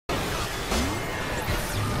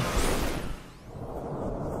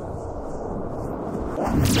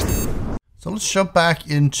So let's jump back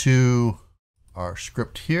into our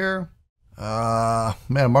script here. Man,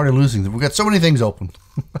 I'm already losing. We've got so many things open.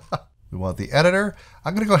 We want the editor.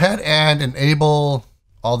 I'm going to go ahead and enable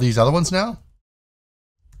all these other ones now.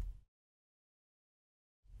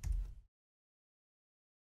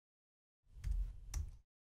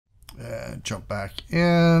 And jump back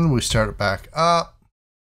in. We start it back up.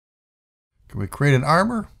 Can we create an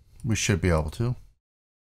armor? We should be able to.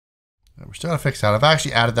 And we're still going to fix that. I've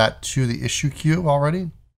actually added that to the issue queue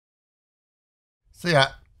already. So yeah,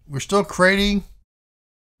 we're still creating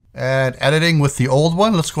and editing with the old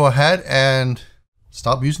one. Let's go ahead and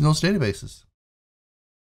stop using those databases.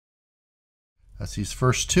 That's these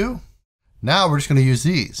first two. Now we're just going to use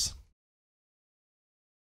these.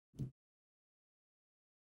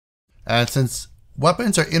 And since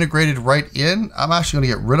weapons are integrated right in, I'm actually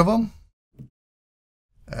going to get rid of them.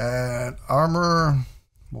 And armor,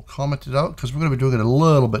 we'll comment it out because we're going to be doing it a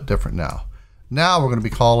little bit different now. Now we're going to be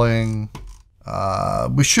calling,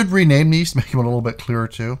 we should rename these to make them a little bit clearer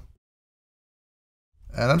too.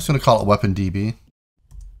 And I'm just going to call it Weapon DB.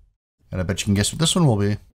 And I bet you can guess what this one will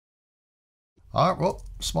be. All right, well,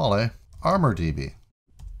 small a, Armor DB.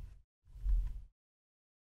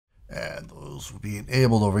 And those will be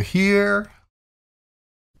enabled over here.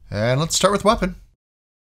 And let's start with weapon.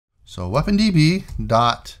 So weapon DB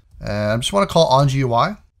dot, and I just want to call on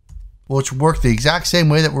GUI, which work the exact same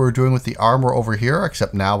way that we were doing with the armor over here,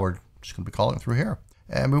 except now we're just going to be calling it through here.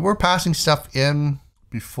 And we were passing stuff in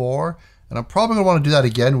before, and I'm probably going to want to do that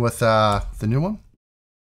again with the new one.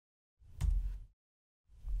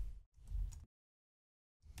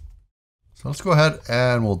 So let's go ahead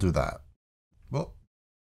and we'll do that. Well,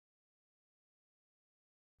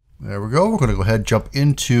 there we go. We're going to go ahead and jump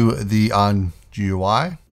into the on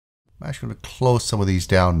GUI. I'm actually going to close some of these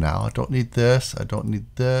down now. I don't need this. I don't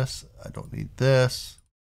need this. I don't need this.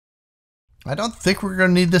 I don't think we're going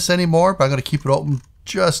to need this anymore, but I'm going to keep it open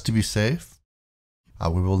just to be safe.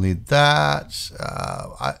 We will need that.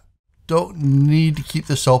 I don't need to keep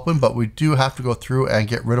this open, but we do have to go through and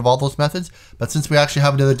get rid of all those methods. But since we actually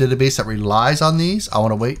have another database that relies on these, I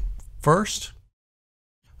want to wait first.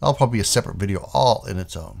 That'll probably be a separate video all in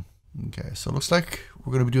its own. Okay, so it looks like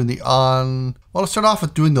we're going to be doing the on. Well, let's start off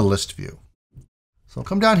with doing the list view. So I'll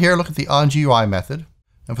come down here, look at the on GUI method.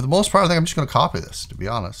 And for the most part, I think I'm just going to copy this, to be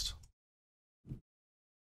honest.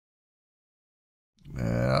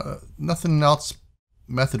 Nothing else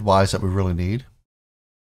method-wise that we really need.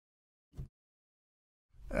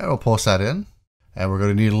 And we'll post that in. And we're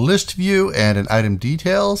going to need a list view and an item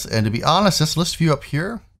details. And to be honest, this list view up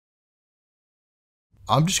here,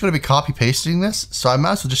 I'm just going to be copy pasting this, so I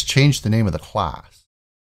might as well just change the name of the class.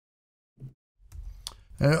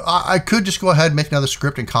 And I could just go ahead and make another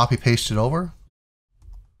script and copy paste it over,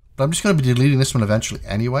 but I'm just going to be deleting this one eventually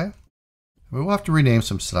anyway. We will have to rename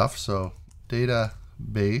some stuff, so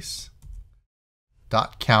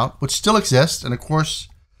database.count, which still exists, and of course,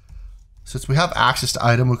 since we have access to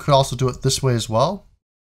item, we could also do it this way as well,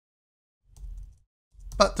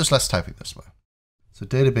 but there's less typing this way. So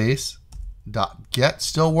database.get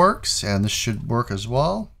still works, and this should work as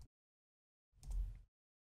well.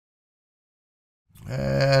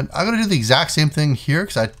 And I'm going to do the exact same thing here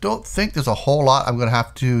because I don't think there's a whole lot I'm going to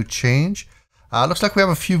have to change. Looks like we have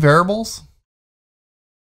a few variables,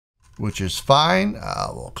 which is fine.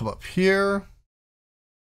 We'll come up here.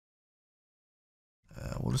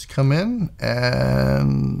 We'll just come in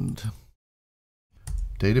and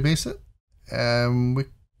database it. And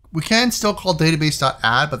we can still call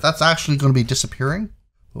database.add, but that's actually going to be disappearing.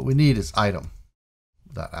 What we need is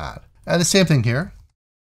item.add. And the same thing here.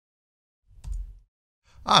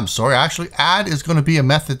 I'm sorry, actually add is going to be a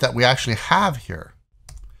method that we actually have here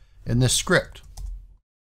in this script.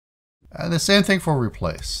 And the same thing for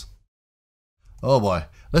replace. Oh boy,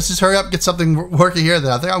 let's just hurry up, get something working here.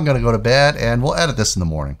 Then I think I'm going to go to bed and we'll edit this in the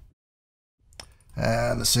morning.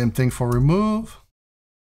 And the same thing for remove.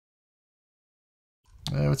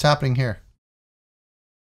 What's happening here?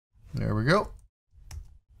 There we go.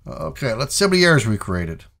 Okay, let's see how many errors we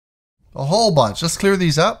created. A whole bunch. Let's clear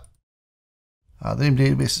these up. The name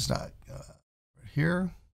database is not right here.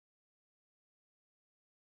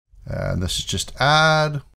 And this is just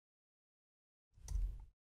add.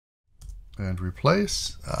 And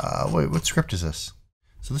replace. Wait, what script is this?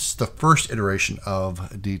 So this is the first iteration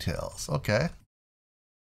of details. Okay.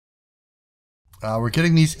 We're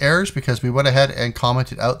getting these errors because we went ahead and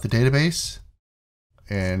commented out the database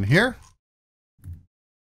in here.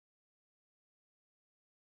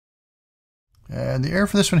 And the error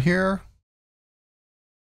for this one here,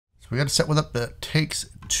 so we got to set one up that takes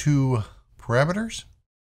 2 parameters.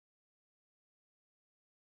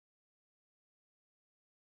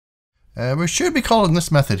 And we should be calling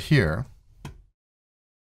this method here.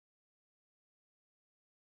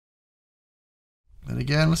 And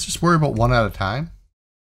again, let's just worry about one at a time.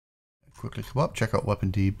 Quickly come up, check out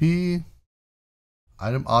WeaponDB.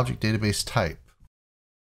 Item object database type.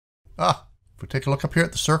 If we take a look up here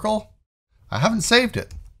at the circle, I haven't saved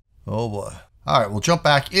it. Oh boy. All right, we'll jump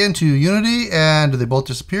back into Unity, and do they both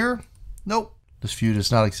disappear? Nope. Listview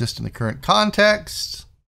does not exist in the current context.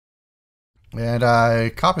 And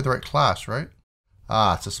I copied the right class, right?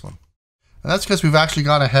 It's this one. And that's because we've actually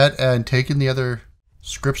gone ahead and taken the other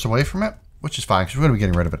scripts away from it, which is fine because we're going to be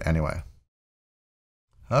getting rid of it anyway.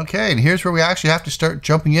 Okay, and here's where we actually have to start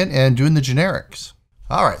jumping in and doing the generics.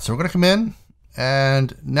 All right, so we're going to come in,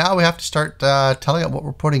 and now we have to start telling it what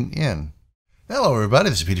we're putting in. Hello, everybody.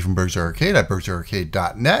 This is Petey from BurgZerg at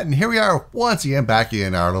BurgZerg.net, and here we are once again back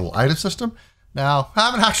in our little item system. Now, I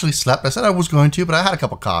haven't actually slept. I said I was going to, but I had a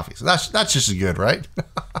cup of coffee, so that's just as good, right?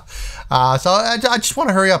 So I just want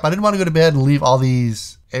to hurry up. I didn't want to go to bed and leave all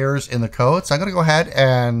these errors in the code, so I'm going to go ahead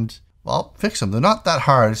and, well, fix them. They're not that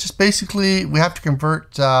hard. It's just basically we have to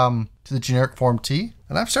convert to the generic form T,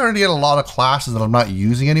 and I'm starting to get a lot of classes that I'm not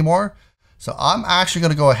using anymore. So I'm actually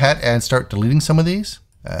going to go ahead and start deleting some of these.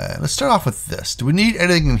 Let's start off with this. Do we need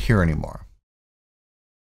anything in here anymore?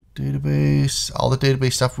 Database, all the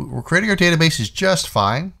database stuff. We're creating our database is just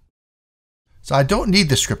fine. So I don't need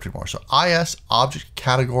this script anymore. So IS object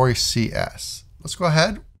category CS. Let's go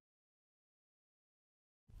ahead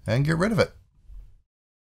and get rid of it.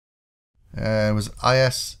 And it was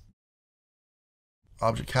IS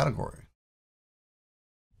object category.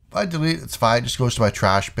 If I delete it, it's fine. It just goes to my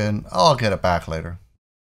trash bin. I'll get it back later.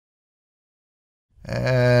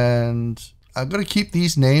 And I'm going to keep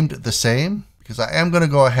these named the same because I am going to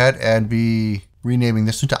go ahead and be renaming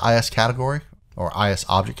this into IS category or IS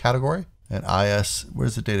object category. And IS,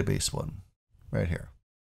 where's the database one? Right here.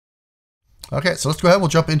 Okay, so let's go ahead. We'll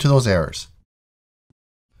jump into those errors.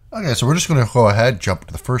 Okay, so we're just going to go ahead, jump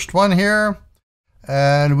to the first one here.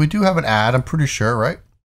 And we do have an add, I'm pretty sure, right?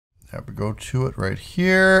 There we go to it right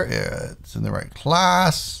here. It's in the right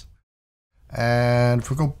class. And if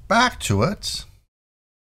we go back to it,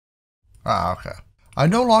 okay. I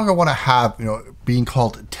no longer want to have, being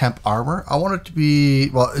called temp armor. I want it to be,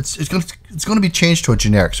 well, it's going to be changed to a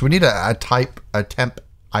generic. So we need a temp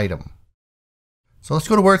item. So let's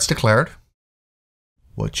go to where it's declared,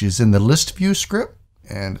 which is in the Listview script,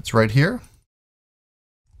 and it's right here.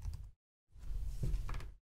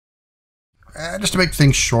 And just to make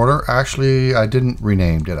things shorter, actually, I didn't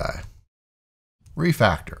rename, did I?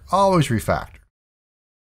 Refactor, always refactor.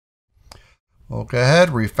 We'll go ahead,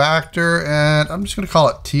 refactor, and I'm just going to call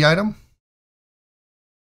it T item.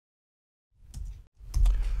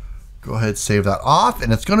 Go ahead, save that off,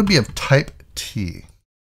 and it's going to be of type T.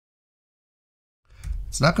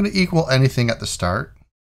 It's not going to equal anything at the start.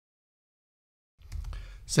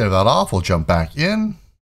 Save that off, we'll jump back in.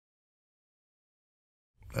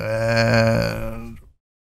 And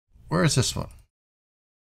where is this one?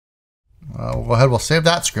 We'll go ahead, we'll save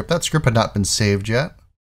that script. That script had not been saved yet.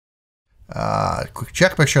 Quick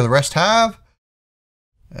check, make sure the rest have.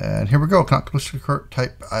 And here we go, type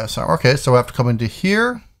ISR. Okay, so we have to come into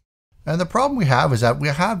here. And the problem we have is that we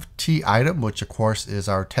have T item, which of course is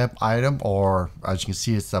our temp item, or as you can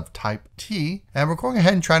see, it's of type T. And we're going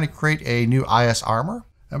ahead and trying to create a new IS armor.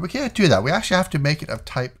 And we can't do that. We actually have to make it of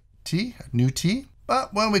type T, new T.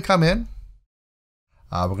 But when we come in,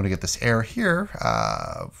 we're going to get this error here.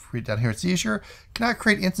 Read down here, it's easier. Cannot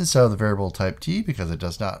create instance of the variable type T because it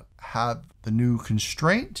does not have the new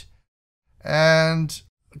constraint. And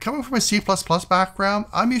coming from a C++ background,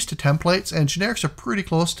 I'm used to templates, and generics are pretty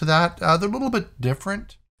close to that. They're a little bit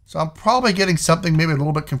different. So I'm probably getting something maybe a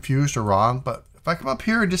little bit confused or wrong. But if I come up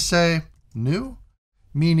here and just say new,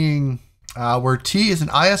 meaning where T is an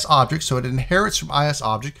IS object, so it inherits from IS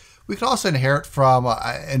object. We could also inherit from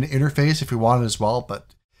an interface if we wanted as well,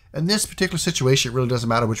 but in this particular situation, it really doesn't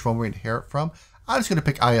matter which one we inherit from. I'm just going to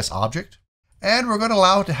pick IS object, and we're going to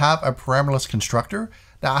allow it to have a parameterless constructor.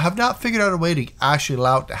 Now, I have not figured out a way to actually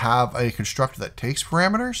allow it to have a constructor that takes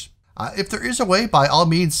parameters. If there is a way, by all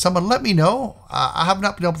means, someone let me know. I have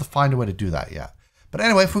not been able to find a way to do that yet. But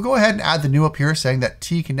anyway, if we go ahead and add the new up here saying that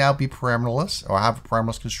T can now be parameterless, or have a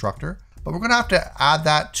parameterless constructor, but we're going to have to add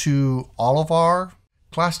that to all of our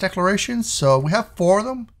class declarations. So we have 4 of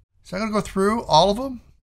them. So I'm going to go through all of them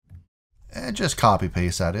and just copy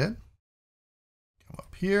paste that in. Come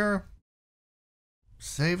up here,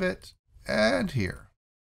 save it, and here.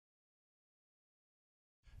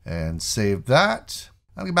 And save that.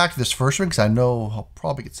 I'll get back to this first one because I know I'll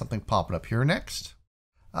probably get something popping up here next.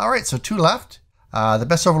 All right, so 2 left. The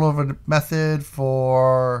best overloaded method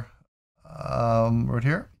for right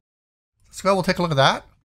here. Let's go, we'll take a look at that.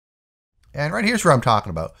 And right here's where I'm talking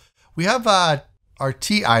about. We have our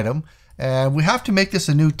T item, and we have to make this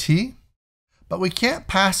a new T, but we can't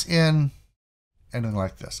pass in anything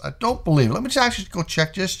like this. I don't believe it. Let me just actually go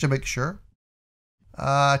check just to make sure.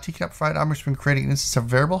 T cannot provide armor has been creating an instance of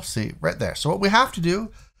variable. See, right there. So what we have to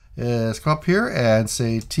do is come up here and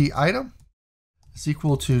say T item is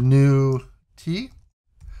equal to new T.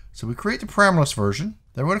 So we create the parameterless version.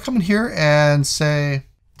 Then we're going to come in here and say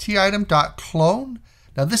T item.clone.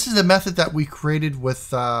 Now this is the method that we created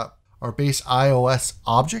with our base iOS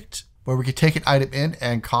object, where we could take an item in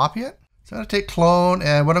and copy it. So I'm going to take clone,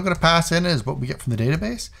 and what I'm going to pass in is what we get from the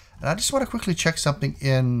database. And I just want to quickly check something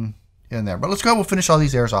in there. But let's go, we'll finish all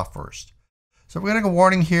these errors off first. So we're going to get a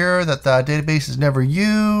warning here that the database is never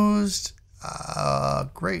used.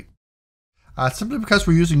 Great. Simply because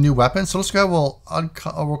we're using new weapons. So let's go,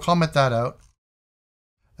 we'll comment that out.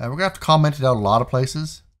 And we're going to have to comment it out a lot of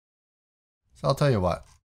places. So I'll tell you what.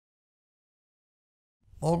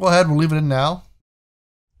 We'll go ahead, we'll leave it in now.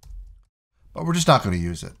 But we're just not going to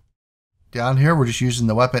use it. Down here, we're just using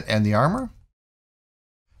the weapon and the armor.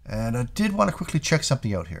 And I did want to quickly check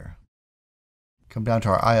something out here. Come down to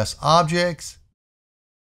our iOS objects.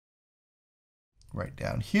 Right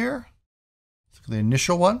down here. Let's look at the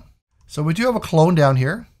initial one. So we do have a clone down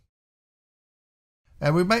here.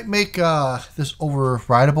 And we might make this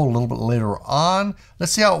overridable a little bit later on.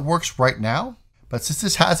 Let's see how it works right now. But since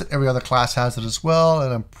this has it, every other class has it as well.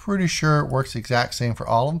 And I'm pretty sure it works the exact same for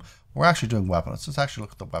all of them. We're actually doing weapon. Let's actually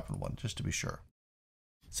look at the weapon one just to be sure.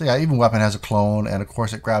 So yeah, even weapon has a clone. And of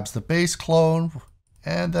course it grabs the base clone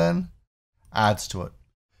and then adds to it.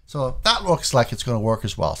 So that looks like it's going to work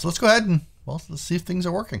as well. So let's go ahead and, well, let's see if things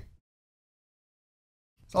are working.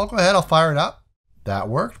 So I'll go ahead, I'll fire it up. That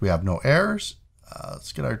worked. We have no errors.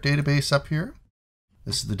 Let's get our database up here.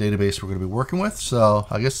 This is the database we're going to be working with. So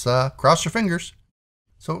I guess cross your fingers.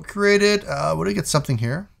 So it created, what do we get something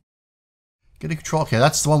here? Getting control. Okay,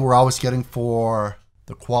 that's the one we're always getting for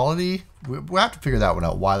the quality. We have to figure that one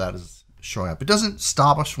out, why that is showing up. It doesn't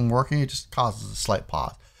stop us from working. It just causes a slight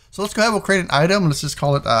pause. So let's go ahead, we'll create an item. Let's just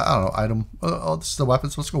call it, I don't know, item. Oh, this is the weapon.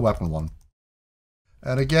 So let's go weapon one.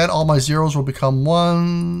 And again, all my zeros will become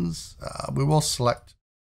ones. We will select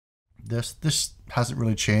this. This hasn't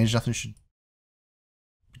really changed. Nothing should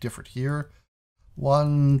be different here.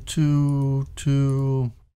 1, 2,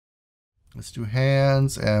 2. Let's do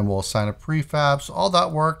hands and we'll assign a prefab. So all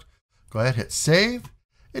that worked. Go ahead, hit save.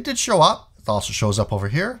 It did show up. It also shows up over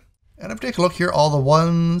here. And if you take a look here, all the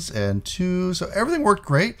 1s and 2s. So everything worked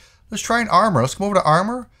great. Let's try an armor. Let's come over to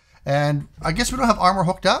armor. And I guess we don't have armor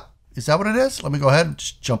hooked up. Is that what it is? Let me go ahead and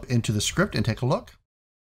just jump into the script and take a look.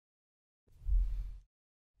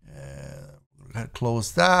 And go ahead and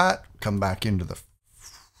close that. Come back into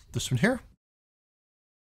this one here.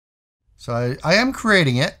 So I am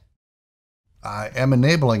creating it. I am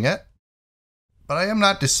enabling it. But I am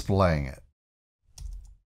not displaying it.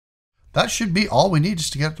 That should be all we need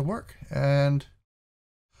just to get it to work. And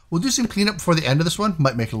we'll do some cleanup before the end of this one.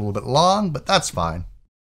 Might make it a little bit long, but that's fine.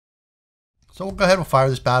 So we'll go ahead and fire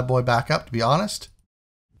this bad boy back up, to be honest.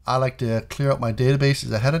 I like to clear out my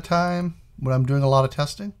databases ahead of time when I'm doing a lot of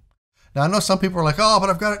testing. Now I know some people are like, oh, but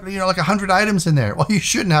I've got, you know, like 100 items in there. Well, you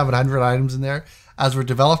shouldn't have 100 items in there as we're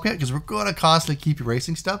developing it, because we're going to constantly keep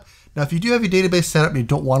erasing stuff. Now, if you do have your database set up and you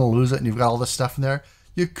don't want to lose it and you've got all this stuff in there,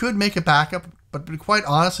 you could make a backup. But to be quite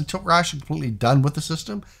honest, until we're actually completely done with the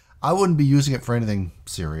system, I wouldn't be using it for anything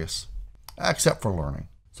serious, except for learning.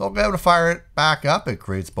 So I'll be able to fire it back up. It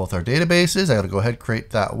creates both our databases. I got to go ahead and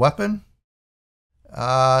create that weapon.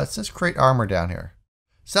 It says create armor down here.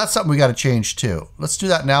 So that's something we got to change too. Let's do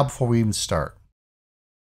that now before we even start.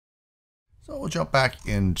 So we'll jump back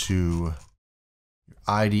into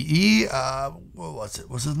IDE. What was it?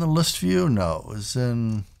 Was it in the list view? No, it was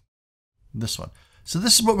in this one. So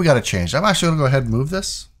this is what we got to change. I'm actually going to go ahead and move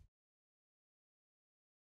this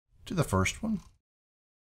to the first one.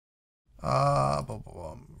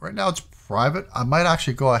 Right now it's private. I might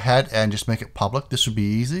actually go ahead and just make it public. This would be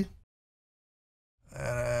easy.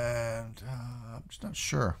 And I'm just not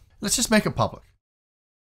sure. Let's just make it public.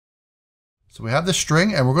 So we have this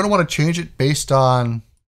string and we're going to want to change it based on,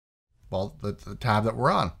 well, the tab that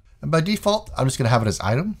we're on. And by default, I'm just going to have it as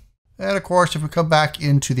item. And of course, if we come back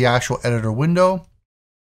into the actual editor window,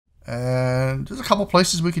 and there's a couple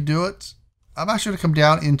places we could do it. I'm actually going to come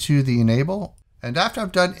down into the enable. And after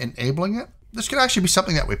I've done enabling it, this could actually be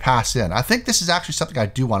something that we pass in. I think this is actually something I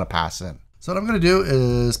do want to pass in. So what I'm going to do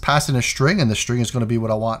is pass in a string, and the string is going to be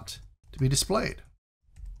what I want to be displayed.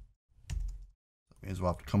 That means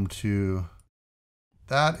we'll have to come to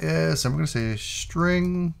that is, and we're going to say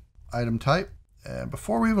string item type. And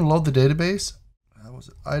before we even load the database, how was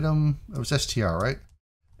it? Item, it was str, right?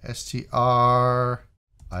 Str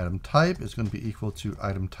item type is going to be equal to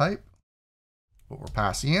item type. What we're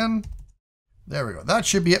passing in. There we go. That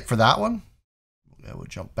should be it for that one. We'll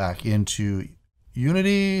jump back into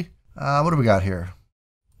Unity. What do we got here?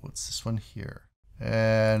 What's this one here?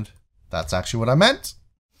 And that's actually what I meant.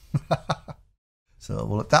 So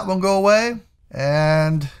we'll let that one go away.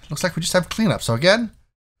 And looks like we just have cleanup. So again,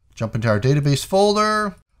 jump into our database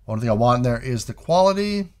folder. One thing I want in there is the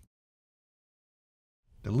quality.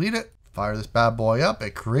 Delete it. Fire this bad boy up.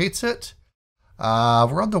 It creates it.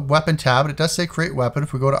 We're on the weapon tab, and it does say create weapon.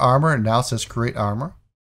 If we go to armor, it now says create armor.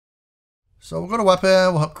 So we'll go to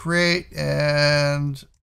weapon, we'll hit create, and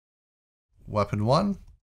weapon 1.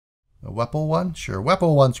 Weapon 1, sure, weapon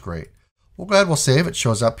 1's great. We'll go ahead, we'll save, it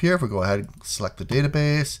shows up here. If we go ahead and select the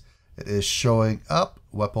database, it is showing up,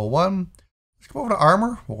 weapon 1. Let's go over to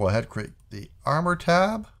armor, we'll go ahead and create the armor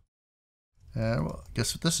tab. And well,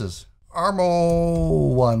 guess what this is?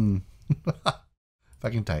 Armor 1. If I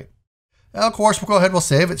can type. And of course, we'll go ahead, we'll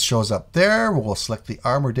save, it shows up there. We'll select the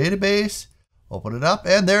armor database. Open it up,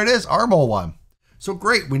 and there it is, Armor 1. So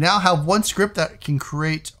great, we now have one script that can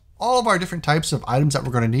create all of our different types of items that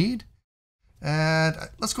we're going to need. And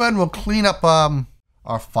let's go ahead and we'll clean up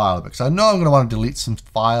our file, because I know I'm going to want to delete some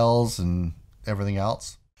files and everything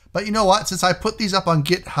else. But you know what, since I put these up on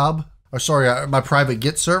GitHub, or sorry, my private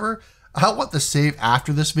Git server, I want to save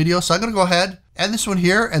after this video. So I'm going to go ahead, end this one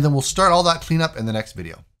here, and then we'll start all that cleanup in the next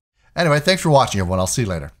video. Anyway, thanks for watching, everyone. I'll see you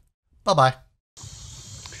later. Bye-bye.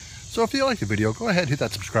 So if you liked the video, go ahead and hit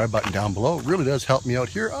that subscribe button down below. It really does help me out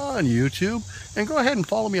here on YouTube. And go ahead and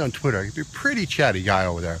follow me on Twitter. You're a pretty chatty guy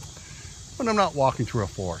over there when I'm not walking through a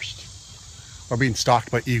forest or being stalked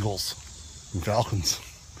by eagles and falcons,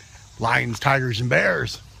 lions, tigers, and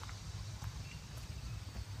bears.